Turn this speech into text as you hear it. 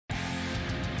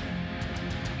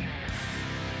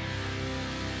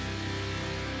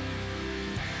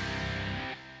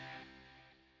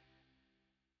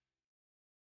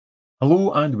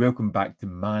Hello and welcome back to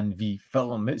Man v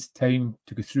Film. It's time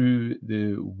to go through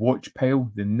the watch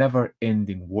pile, the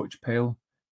never-ending watch pile,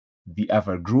 the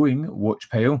ever-growing watch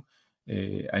pile,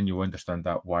 and you'll understand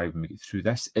that why when we get through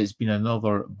this. It's been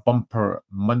another bumper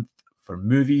month for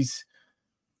movies.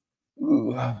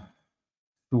 Ooh,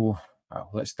 So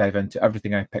let's dive into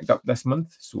everything I picked up this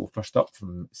month. So first up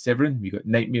from Severin, we got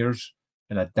Nightmares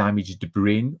and a Damaged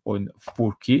Brain on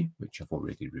 4K, which I've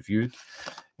already reviewed.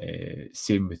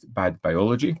 Same with Bad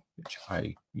Biology, which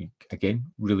I,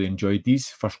 again, really enjoyed these.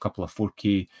 First couple of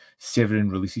 4K Severin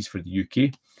releases for the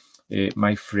UK.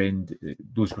 My friend,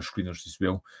 those were screeners as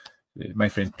well. My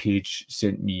friend Paige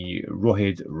sent me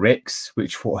Rawhead Rex,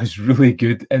 which was really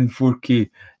good in 4K.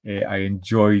 I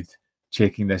enjoyed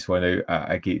checking this one out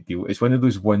at a great deal. It's one of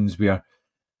those ones where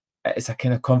it's a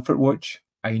kind of comfort watch.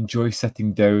 I enjoy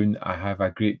sitting down. I have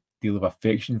a great deal of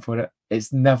affection for it.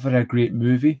 It's never a great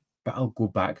movie, but I'll go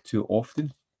back to it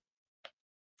often.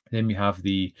 Then we have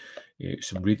the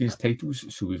some ratings titles.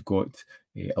 So we've got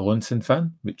Alonson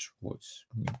Fan, which was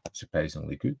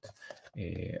surprisingly good.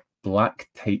 Black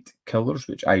Tight Killers,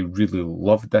 which I really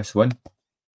loved this one.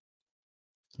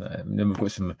 Then we've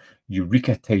got some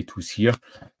Eureka titles here.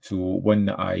 So one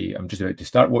that I am just about to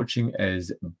start watching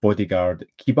is Bodyguard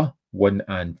Kiba 1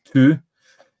 and 2.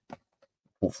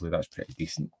 Hopefully that's pretty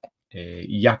decent.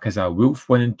 Yakuza Wolf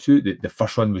 1 and 2. The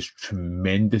first one was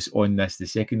tremendous on this. The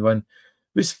second one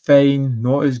was fine,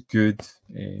 not as good,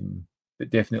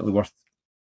 but definitely worth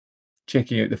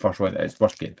checking out the first one. It's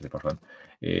worth getting for the first one.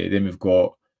 Then we've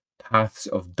got Paths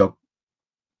of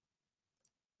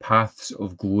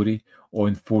Glory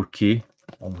on 4K.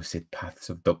 Almost said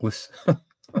Paths of Douglas.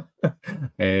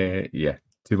 Yeah,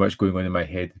 too much going on in my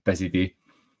head. Busy day.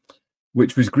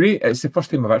 Which was great. It's the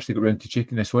first time I've actually got around to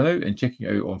checking this one out, and checking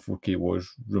it out on 4K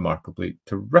was remarkably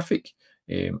terrific.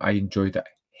 I enjoyed it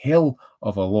a hell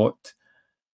of a lot.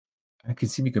 I can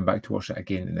see me going back to watch it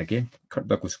again and again. Kirk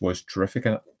Douglas was terrific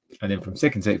in it. And then from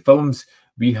Second Sight Films,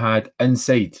 we had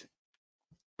Inside,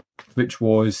 which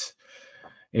was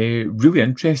really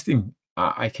interesting.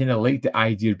 I kind of like the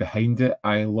idea behind it.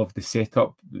 I love the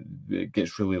setup. It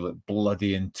gets really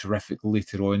bloody and terrific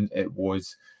later on. It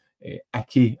was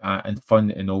icky and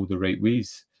fun in all the right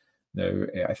ways. Now,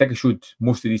 I think I showed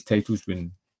most of these titles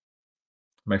when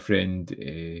my friend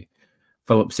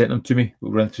Philip sent them to me.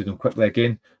 We'll run through them quickly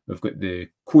again. We've got the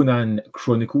Conan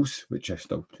Chronicles, which I've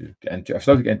still to get into. I've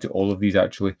still to get into all of these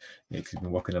actually, because I've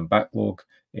been working on backlog.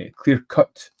 Clear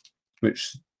Cut,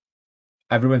 which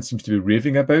everyone seems to be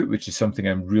raving about, which is something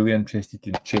I'm really interested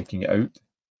in checking out.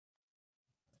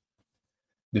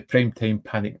 The Primetime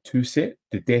Panic 2 set,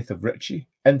 The Death of Richie,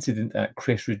 Incident at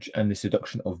Crestridge and the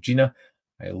Seduction of Gina.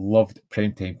 I loved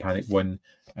Primetime Panic 1,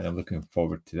 and I'm looking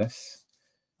forward to this.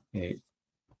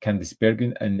 Candice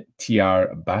Bergen and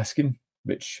T.R. Baskin,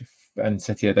 which in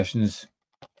City Editions,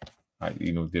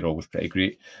 they're always pretty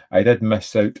great. I did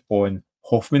miss out on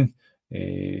Hoffman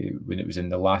when it was in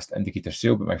the last indicator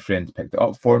sale, but my friend picked it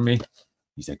up for me.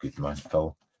 He's a good man,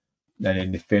 Phil. And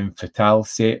then the Femme Fatale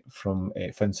set from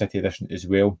Fun City Edition as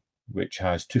well, which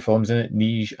has 2 films in it,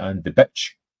 Nige and The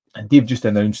Bitch. And they've just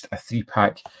announced a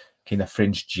 3-pack kind of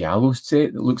French giallo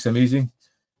set that looks amazing.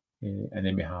 And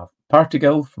then we have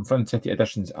Partigal from Fun City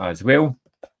Editions as well.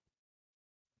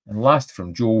 And last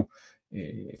from Joe,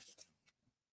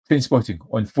 Trainspotting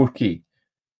on 4K.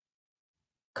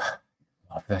 God,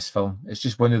 love this film. It's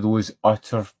just one of those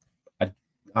utter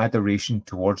adoration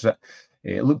towards it.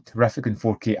 It looked terrific in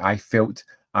 4K. I felt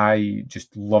I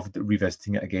just loved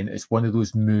revisiting it again. It's one of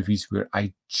those movies where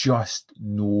I just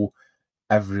know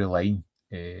every line.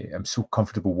 I'm so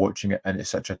comfortable watching it, and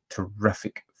it's such a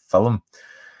terrific film.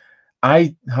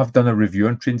 I have done a review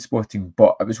on Trainspotting,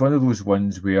 but it was one of those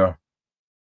ones where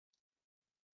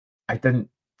I don't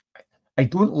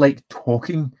like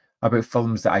talking about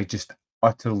films that I just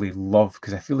utterly love,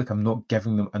 because I feel like I'm not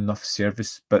giving them enough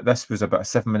service. But this was about a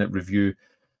 7-minute review.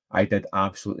 I did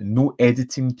absolutely no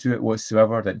editing to it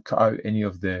whatsoever. Didn't cut out any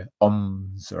of the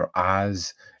ums or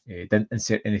ahs. Didn't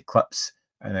insert any clips,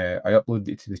 and I uploaded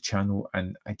it to the channel.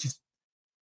 And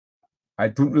I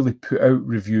don't really put out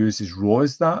reviews as raw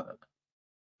as that,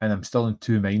 and I'm still in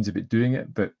two minds about doing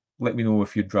it. But let me know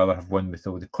if you'd rather have one with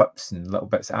all the clips and little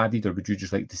bits added, or would you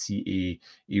just like to see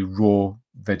a raw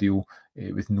video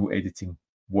with no editing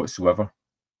whatsoever?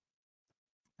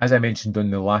 As I mentioned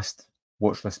on the last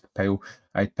watch list pile,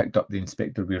 I picked up the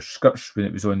Inspector Wears Skirts when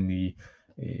it was on the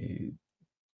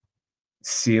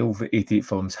sale that 88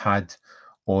 Films had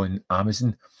on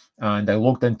Amazon, and I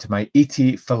logged into my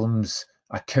 88 Films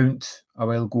account a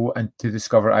while ago, and to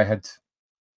discover I had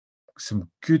some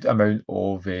good amount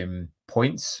of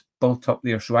points built up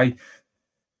there. So I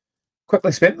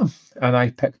quickly spent them, and I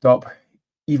picked up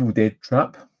Evil Dead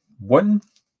Trap 1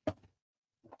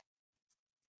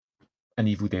 and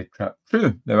Evil Dead Trap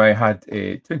 2. Now, I had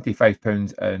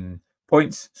 £25 in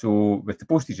points, so with the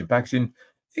postage and packaging,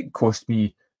 it cost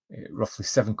me roughly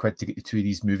 £7 to get the two of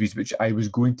these movies, which I was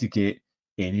going to get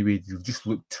anyway. They'll just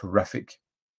look terrific.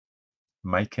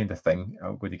 My kind of thing.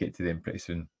 I'm going to get to them pretty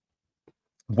soon.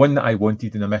 One that I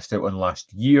wanted and I missed out on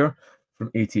last year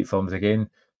from 88 Films again,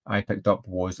 I picked up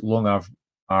was Long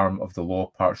Arm of the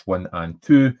Law Parts 1 and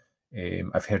 2.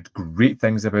 I've heard great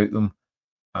things about them,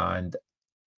 and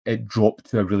it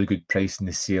dropped to a really good price in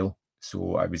the sale,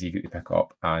 so I was eager to pick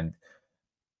up. And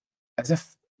as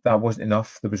if that wasn't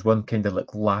enough, there was one kind of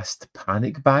like last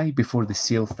panic buy before the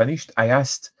sale finished. I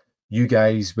asked you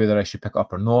guys whether I should pick it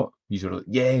up or not. You were like,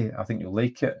 yeah, I think you'll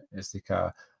like it. It's like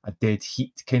a dead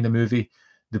heat kind of movie.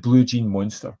 The Blue Jean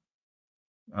Monster.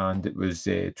 And it was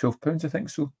 £12, I think,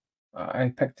 so I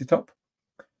picked it up.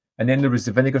 And then there was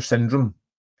the Vinegar Syndrome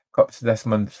cups this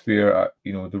month where,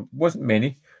 there wasn't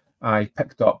many. I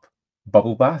picked up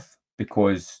Bubble Bath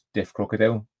because Deaf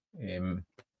Crocodile.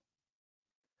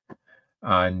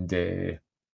 And their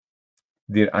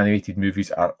animated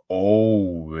movies are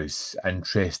always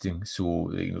interesting, so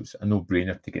it's a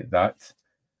no-brainer to get that.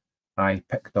 I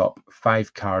picked up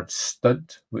 5 Card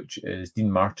Stud, which is Dean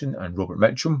Martin and Robert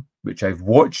Mitchum, which I've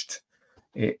watched.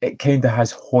 It kind of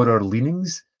has horror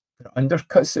leanings, but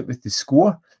undercuts it with the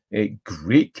score.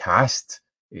 Great cast.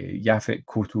 Yaphet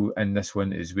Kotto in this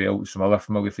one as well. Some other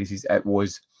familiar faces. It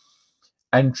was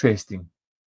interesting.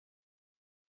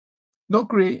 Not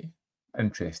great,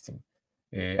 interesting.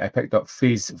 I picked up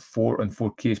Phase 4 on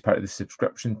 4K as part of the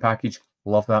subscription package.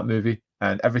 Love that movie.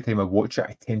 And every time I watch it,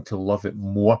 I tend to love it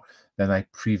more than I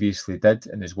previously did.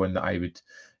 And is one that I would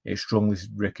strongly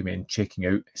recommend checking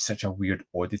out. It's such a weird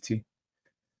oddity.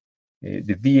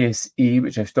 The VSA,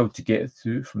 which I've still to get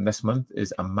through from this month,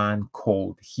 is A Man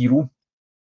Called Hero,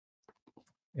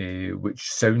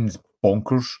 which sounds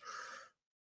bonkers.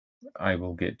 I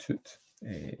will get to it.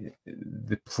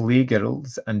 The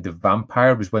Playgirls and the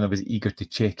Vampire was one I was eager to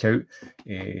check out.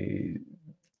 And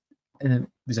it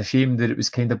was a shame that it was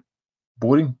kind of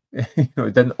boring. It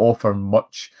didn't offer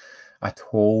much at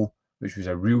all, which was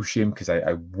a real shame because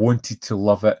I wanted to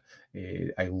love it.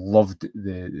 I loved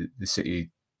the city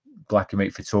black and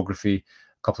white photography, a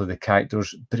couple of the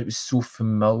characters, but it was so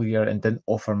familiar and didn't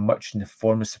offer much in the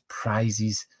form of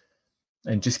surprises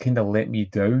and just kind of let me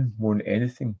down more than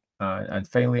anything. And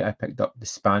finally, I picked up the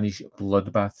Spanish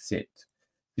Bloodbath set.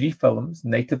 3 films,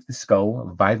 Night of the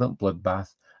Skull, Violent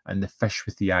Bloodbath, and The Fish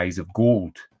with the Eyes of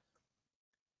Gold.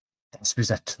 This was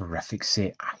a terrific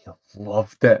set. I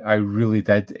loved it. I really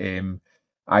did.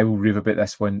 I will rave about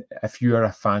this one. If you are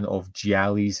a fan of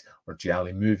giallis or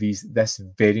gialli movies, this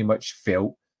very much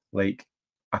felt like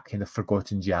a kind of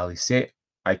forgotten gialli set.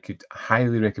 I could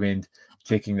highly recommend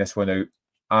checking this one out.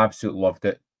 Absolutely loved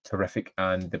it. Terrific.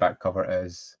 And the back cover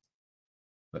is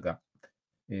like that.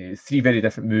 3 very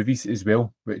different movies as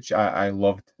well, which I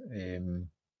loved.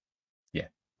 Yeah,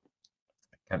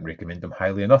 can't recommend them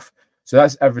highly enough. So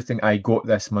that's everything I got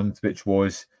this month, which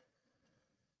was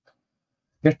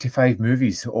 35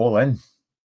 movies all in.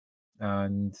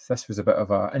 And this was a bit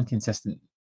of an inconsistent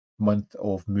month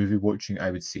of movie watching, I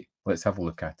would say. Let's have a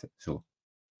look at it. So,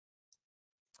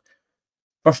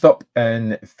 first up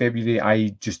in February,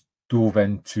 I just dove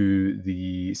into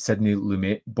the Sidney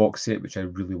Lumet box set, which I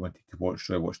really wanted to watch.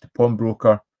 So I watched The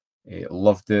Pawnbroker,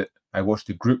 loved it. I watched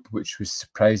The Group, which was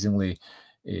surprisingly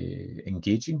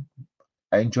engaging.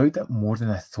 I enjoyed it more than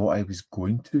I thought I was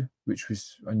going to, which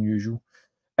was unusual.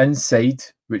 Inside,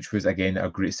 which was again a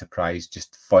great surprise,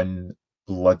 just fun,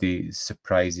 bloody,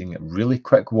 surprising, really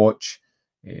quick watch.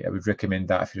 I would recommend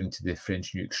that if you're into the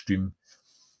French New Extreme.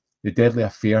 The Deadly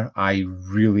Affair, I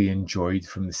really enjoyed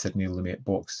from the Sidney Lumet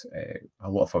box. A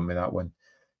lot of fun with that one.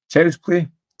 Child's Play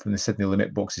from the Sidney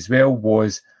Lumet box as well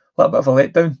was a little bit of a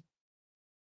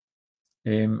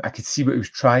letdown. I could see what he was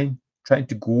trying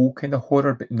to go kind of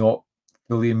horror, but not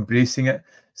fully embracing it.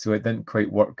 So it didn't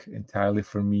quite work entirely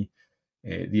for me.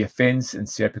 The Offence and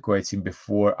Serpico I'd seen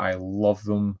before. I love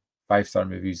them. 5-star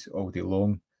movies all day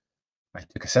long. I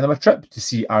took a cinema trip to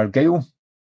see Argylle.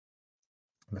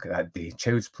 Look at that day.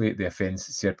 Child's Play, The Offence,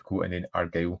 Serpico, and then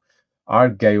Argylle.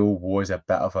 Argylle was a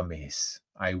bit of a mess.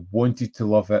 I wanted to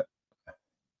love it.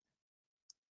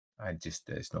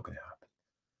 It's not going to happen.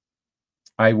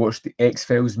 I watched the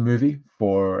X-Files movie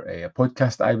for a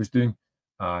podcast I was doing,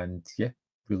 and yeah,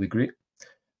 really great.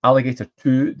 Alligator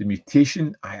 2, The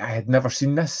Mutation. I had never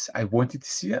seen this. I wanted to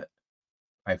see it.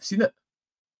 I've seen it.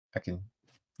 I can,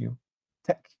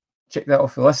 check that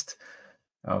off the list.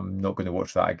 I'm not going to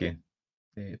watch that again.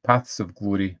 Paths of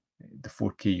Glory, the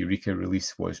 4K Eureka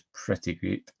release was pretty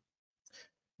great.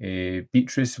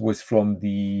 Beatrice was from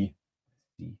the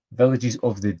Villages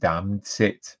of the Damned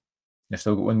set. I've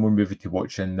still got one more movie to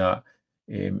watch in that.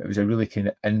 It was a really kind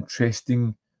of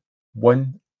interesting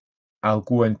one. I'll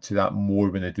go into that more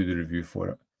when I do the review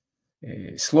for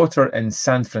it. Slaughter in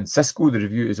San Francisco. The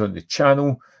review is on the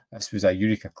channel. This was a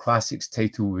Eureka Classics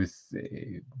title with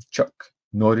Chuck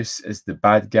Norris as the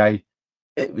bad guy.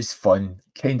 It was fun,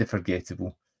 kind of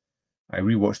forgettable. I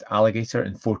rewatched Alligator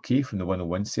in 4K from the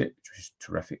 101 set, which was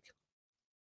terrific.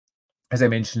 As I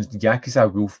mentioned,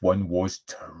 Yakuza Wolf 1 was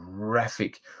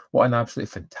terrific. What an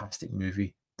absolutely fantastic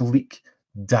movie. Bleak,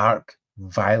 dark,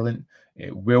 violent,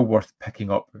 well worth picking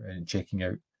up and checking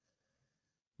out.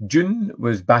 Dune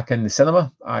was back in the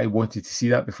cinema. I wanted to see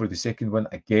that before the second one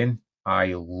again.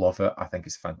 I love it. I think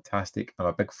it's fantastic. I'm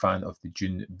a big fan of the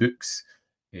Dune books,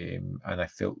 and I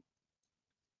felt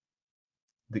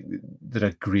they're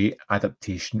a great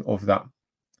adaptation of that.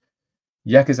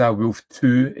 Yakuza Wolf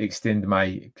 2, extend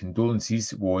my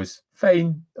condolences, was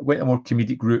fine. It went a more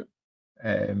comedic route,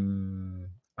 and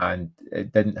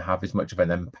it didn't have as much of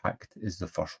an impact as the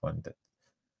first one did.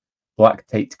 Black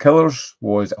Tight Killers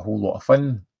was a whole lot of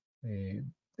fun.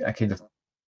 A kind of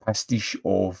pastiche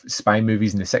of spy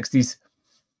movies in the 60s.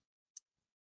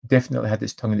 Definitely had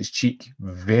its tongue in its cheek.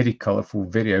 Very colourful,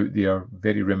 very out there,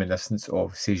 very reminiscent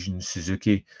of Seijun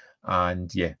Suzuki.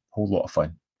 And yeah, whole lot of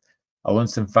fun. A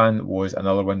Lonesome Fan was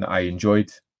another one that I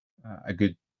enjoyed a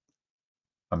good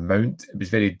amount. It was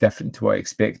very different to what I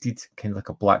expected, kind of like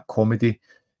a black comedy,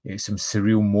 some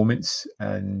surreal moments,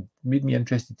 and made me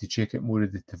interested to check out more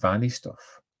of the Tavani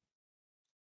stuff.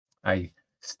 I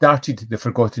started the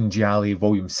Forgotten Gialli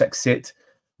Volume 6 set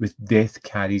with Death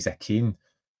Carries a Cane.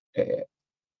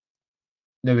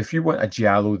 Now, if you want a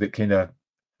giallo that kind of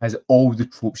has all the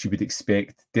tropes you would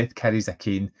expect, Death Carries a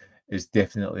Cane is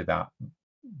definitely that.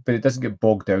 But it doesn't get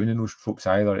bogged down in those tropes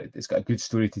either. It's got a good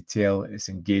story to tell. It's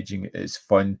engaging. It's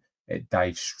fun. It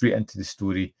dives straight into the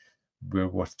story. We're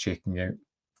worth checking out.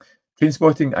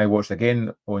 Trainspotting, I watched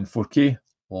again on 4K.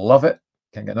 Love it.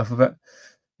 Can't get enough of it.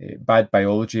 Bad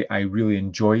Biology, I really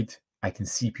enjoyed. I can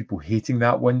see people hating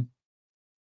that one.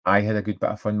 I had a good bit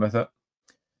of fun with it.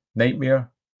 Nightmare,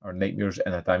 or Nightmares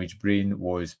in a Damaged Brain,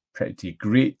 was pretty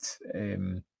great.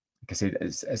 Like I said,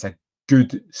 it's a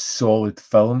good, solid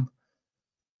film.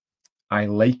 I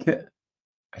like it.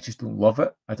 I just don't love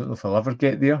it. I don't know if I'll ever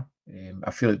get there.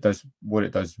 I feel it does what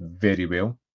it does very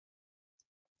well.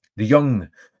 The Young,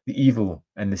 the Evil,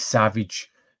 and the Savage.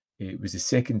 It was the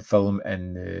second film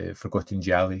in the Forgotten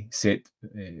Gialli set,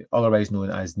 otherwise known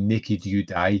as Naked You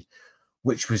Die,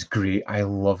 which was great. I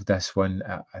love this one.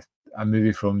 A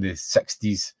movie from the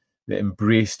 60s that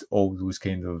embraced all those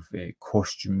kind of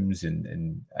costumes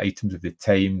and items of the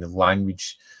time, the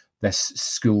language. This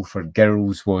school for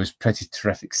girls was pretty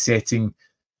terrific setting,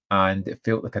 and it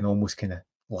felt like an almost kind of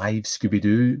live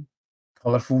Scooby-Doo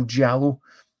colourful giallo,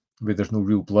 where there's no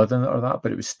real blood in it or that,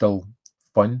 but it was still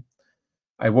fun.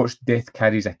 I watched Death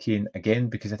Carries a Cane again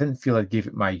because I didn't feel I gave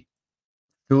it my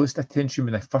fullest attention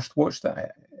when I first watched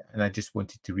it, and I just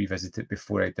wanted to revisit it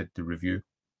before I did the review.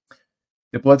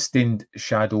 The Bloodstained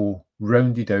Shadow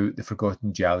rounded out the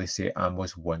Forgotten Gialli set and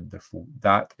was wonderful.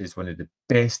 That is one of the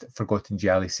best Forgotten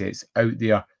Gialli sets out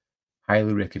there.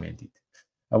 Highly recommended.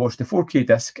 I watched the 4K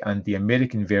disc and the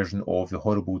American version of The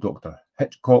Horrible Dr.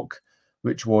 Hitchcock,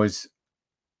 which was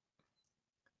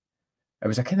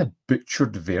a kind of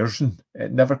butchered version.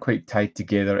 It never quite tied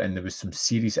together, and there was some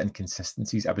serious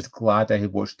inconsistencies. I was glad I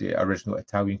had watched the original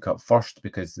Italian cut first,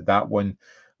 because that one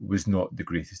was not the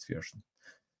greatest version.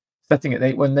 Sitting at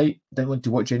night one night, didn't want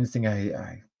to watch anything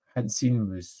I hadn't seen,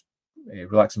 was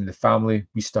relaxing with the family.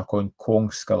 We stuck on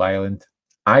Kong Skull Island.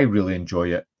 I really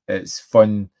enjoy it. It's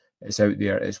fun, it's out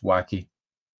there, it's wacky.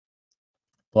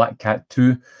 Black Cat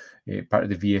 2, part of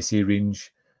the VSA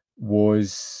range,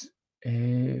 was...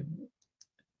 it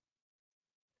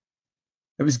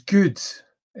was good,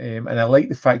 and I like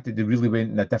the fact that they really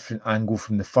went in a different angle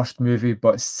from the first movie,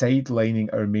 but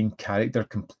sidelining our main character,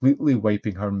 completely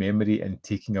wiping her memory and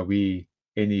taking away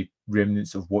any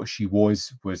remnants of what she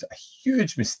was a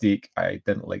huge mistake. I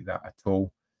didn't like that at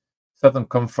all. Southern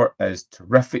Comfort is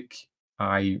terrific.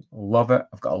 I love it.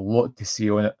 I've got a lot to say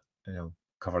on it, and I'll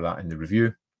cover that in the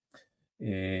review.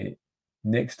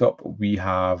 Next up, we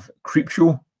have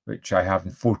Creepshow, which I have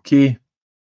in 4K.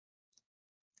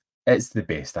 It's the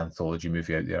best anthology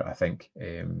movie out there, I think.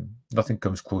 Nothing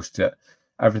comes close to it.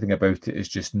 Everything about it is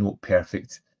just note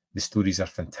perfect. The stories are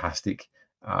fantastic.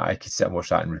 I could sit and watch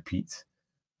that and repeat.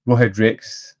 Rawhead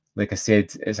Rex, like I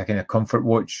said, it's a kind of comfort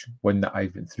watch, one that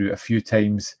I've been through a few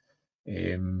times.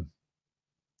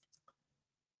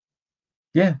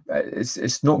 Yeah,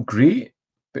 it's not great,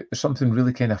 but there's something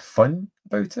really kind of fun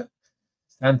about it.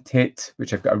 And Tet,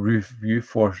 which I've got a review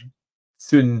for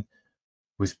soon,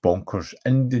 was bonkers.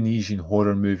 Indonesian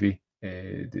horror movie.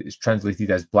 It's translated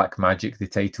as Black Magic, the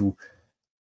title.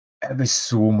 It was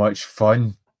so much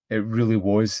fun. It really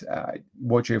was.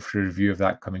 Watch out for a review of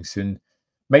that coming soon.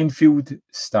 Minefield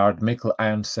starred Michael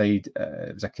Ironside.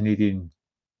 It was a Canadian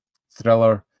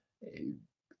thriller,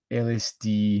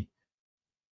 LSD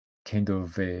kind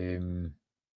of the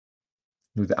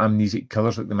amnesic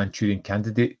killers, like the Manchurian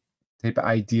Candidate type of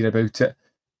idea about it.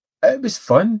 It was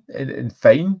fun and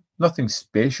fine, nothing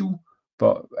special,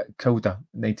 but it killed a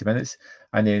 90 minutes.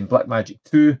 And then Black Magic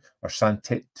 2 or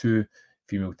Santet 2,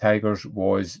 Female Tigers,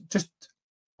 was just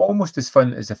almost as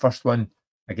fun as the first one.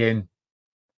 Again,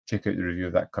 check out the review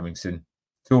of that coming soon.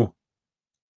 So,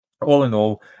 all in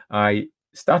all, I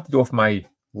started off my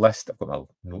list. I've got my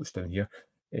notes down here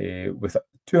with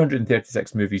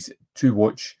 236 movies to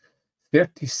watch.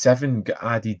 37 got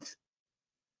added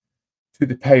to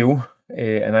the pile,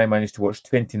 and I managed to watch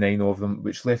 29 of them,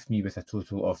 which left me with a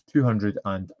total of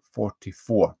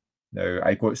 244. Now,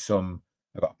 I got a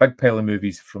big pile of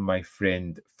movies from my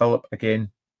friend Philip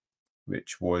again,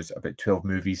 which was about 12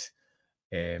 movies,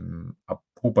 a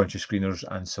whole bunch of screeners,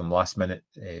 and some last minute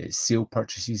sale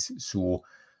purchases. So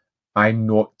I'm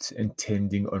not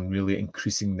intending on really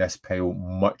increasing this pile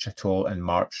much at all in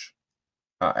March.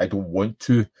 I don't want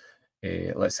to.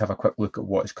 Let's have a quick look at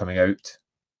what is coming out.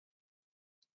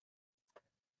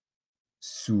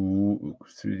 So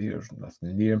through there's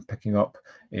nothing there I'm picking up.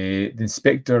 The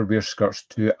Inspector Wears Skirts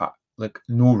 2, like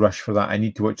no rush for that. I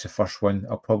need to watch the first one.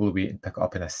 I'll probably wait and pick it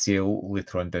up in a sale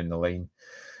later on down the line.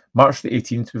 March the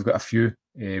 18th, we've got a few.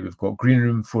 We've got Green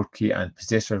Room 4K and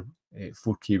Possessor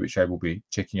 4K, which I will be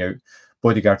checking out.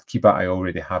 Bodyguard Kiba, I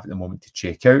already have at the moment to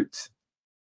check out.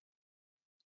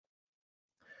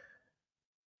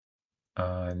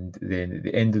 And then at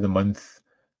the end of the month,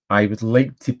 I would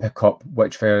like to pick up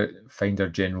Witchfinder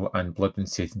General and Blood and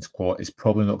Satan's Claw. It's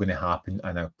probably not going to happen,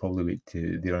 and I'll probably wait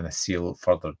till they're on a sale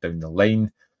further down the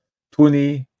line.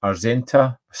 Tony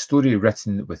Arzenta, A Story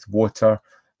Written with Water,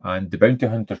 and the Bounty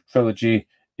Hunter trilogy.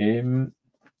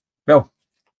 Well,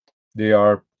 they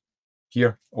are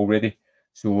here already,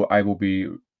 so I will be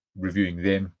reviewing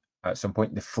them at some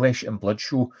point. The Flesh and Blood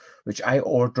Show, which I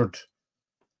ordered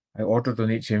on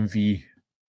HMV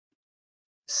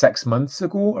 6 months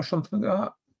ago or something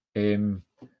like that.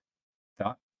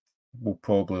 That will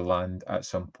probably land at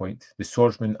some point. The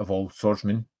Swordsman of all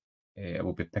Swordsmen, I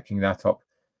will be picking that up.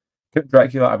 Count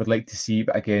Dracula, I would like to see,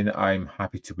 but again, I'm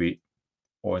happy to wait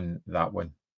on that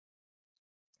one.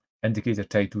 Indicator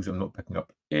titles, I'm not picking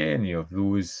up any of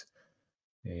those.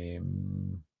 Yeah,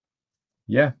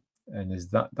 and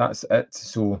that's it.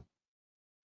 So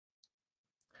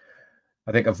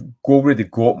I think I've already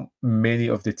got many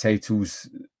of the titles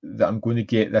that I'm going to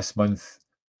get this month.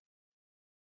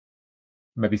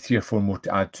 Maybe 3 or 4 more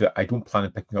to add to it. I don't plan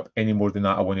on picking up any more than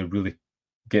that. I want to really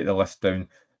get the list down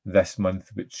this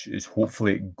month, which is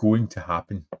hopefully going to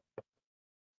happen.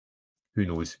 Who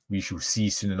knows? We shall see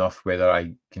soon enough whether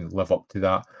I can live up to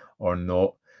that or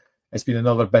not. It's been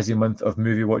another busy month of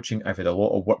movie watching. I've had a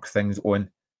lot of work things on.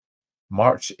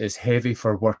 March is heavy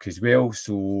for work as well,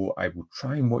 so I will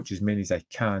try and watch as many as I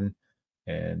can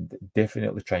and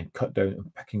definitely try and cut down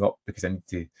on picking up because I need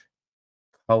to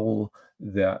cull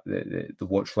the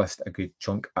watch list a good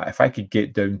chunk. If I could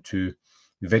get down to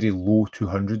the very low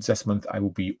 200s this month, I will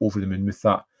be over the moon with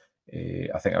that.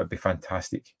 I think that would be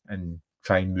fantastic and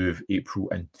try and move April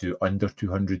into under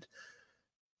 200.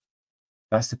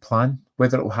 That's the plan.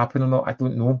 Whether it will happen or not, I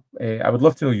don't know. I would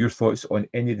love to know your thoughts on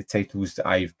any of the titles that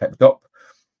I've picked up,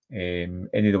 any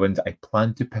of the ones that I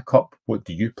plan to pick up. What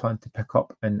do you plan to pick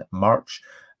up in March?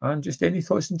 And just any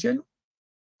thoughts in general.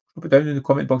 Drop it down in the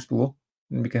comment box below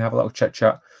and we can have a little chit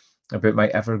chat about my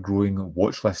ever growing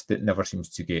watch list that never seems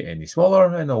to get any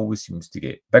smaller and always seems to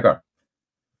get bigger.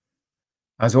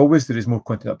 As always, there is more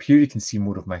content up here. You can see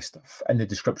more of my stuff. In the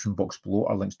description box below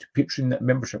are links to Patreon,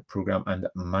 membership program, and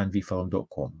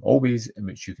manvfilm.com, all ways in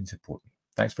which you can support me.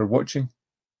 Thanks for watching,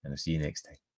 and I'll see you next time.